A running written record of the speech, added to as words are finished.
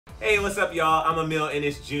Hey, what's up, y'all? I'm Emile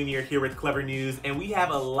Ennis Jr. here with Clevver News, and we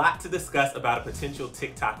have a lot to discuss about a potential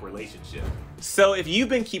TikTok relationship. So if you've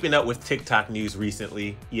been keeping up with TikTok news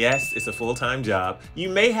recently, yes, it's a full-time job, you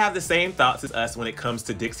may have the same thoughts as us when it comes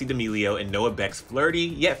to Dixie D'Amelio and Noah Beck's flirty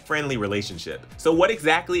yet friendly relationship. So what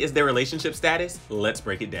exactly is their relationship status? Let's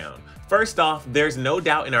break it down. First off, there's no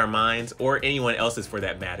doubt in our minds, or anyone else's for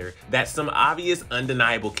that matter, that some obvious,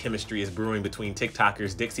 undeniable chemistry is brewing between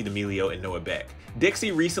TikTokers Dixie D'Amelio and Noah Beck.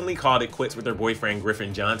 Dixie recently called it quits with her boyfriend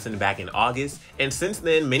Griffin Johnson back in August, and since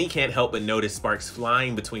then, many can't help but notice sparks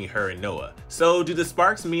flying between her and Noah. So do the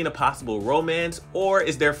sparks mean a possible romance, or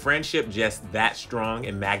is their friendship just that strong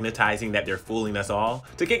and magnetizing that they're fooling us all?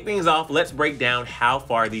 To kick things off, let's break down how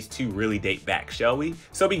far these two really date back, shall we?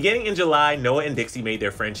 So beginning in July, Noah and Dixie made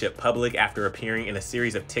their friendship public after appearing in a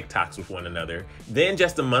series of TikToks with one another. Then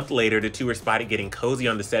just a month later, the two were spotted getting cozy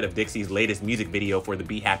on the set of Dixie's latest music video for the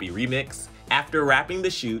Be Happy remix. After wrapping the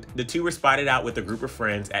shoot, the two were spotted out with a group of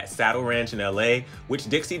friends at Saddle Ranch in LA, which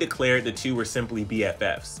Dixie declared the two were simply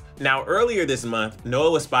BFFs. Now earlier this month,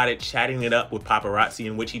 Noah was spotted chatting it up with paparazzi,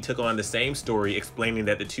 in which he took on the same story, explaining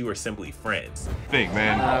that the two are simply friends.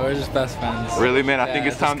 We're just best friends. Really, man? I think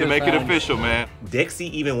it's time to make it official, man.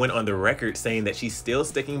 Dixie even went on the record saying that she's still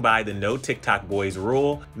sticking by the no TikTok boys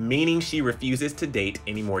rule, meaning she refuses to date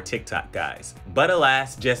any more TikTok guys. But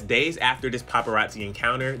alas, just days after this paparazzi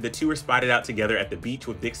encounter, the two were spotted out together at the beach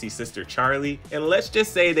with Dixie's sister Charlie, and let's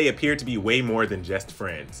just say they appear to be way more than just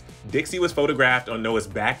friends. Dixie was photographed on Noah's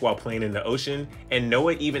back while playing in the ocean, and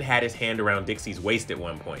Noah even had his hand around Dixie's waist at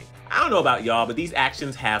one point. I don't know about y'all, but these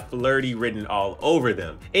actions have flirty written all over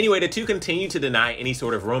them. Anyway, the two continue to deny any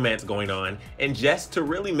sort of romance going on, and just to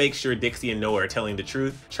really make sure Dixie and Noah are telling the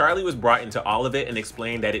truth, Charlie was brought into all of it and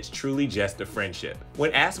explained that it's truly just a friendship.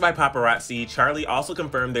 When asked by paparazzi, Charlie also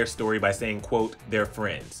confirmed their story by saying, quote, "they're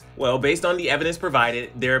friends." Well, based on the evidence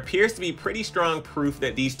provided, there appears to be pretty strong proof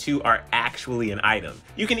that these two are actually an item.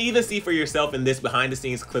 You can even see for yourself in this behind the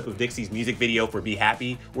scenes clip of Dixie's music video for Be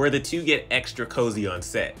Happy, where the two get extra cozy on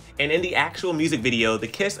set. And in the actual music video, the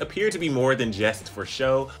kiss appeared to be more than just for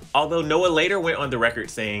show, although Noah later went on the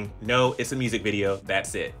record saying, "No, it's a music video,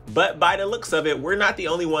 that's it." But by the looks of it, we're not the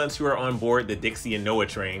only ones who are on board the Dixie and Noah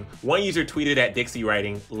train. One user tweeted at Dixie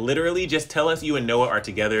writing, "Literally just tell us you and Noah are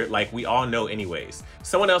together like we all know anyways."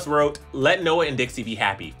 Someone else wrote, "Let Noah and Dixie be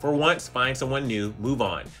happy. For once, find someone new, move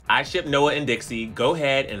on. I ship Noah and Dixie, go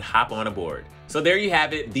ahead and hop on aboard." So there you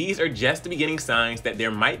have it. These are just the beginning signs that there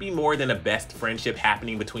might be more than a best friendship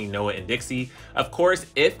happening between Noah and Dixie. Of course,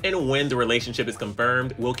 if and when the relationship is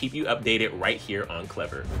confirmed, we'll keep you updated right here on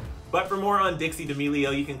Clevver. But for more on Dixie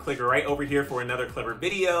D'Amelio, you can click right over here for another Clevver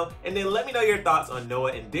video, and then let me know your thoughts on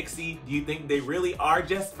Noah and Dixie. Do you think they really are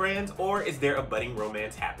just friends, or is there a budding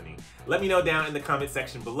romance happening? Let me know down in the comment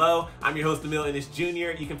section below. I'm your host, Emile Ennis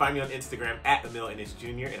Jr. You can find me on Instagram at Emile Ennis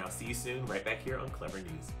Jr., and I'll see you soon right back here on Clevver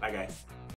News. Bye, guys.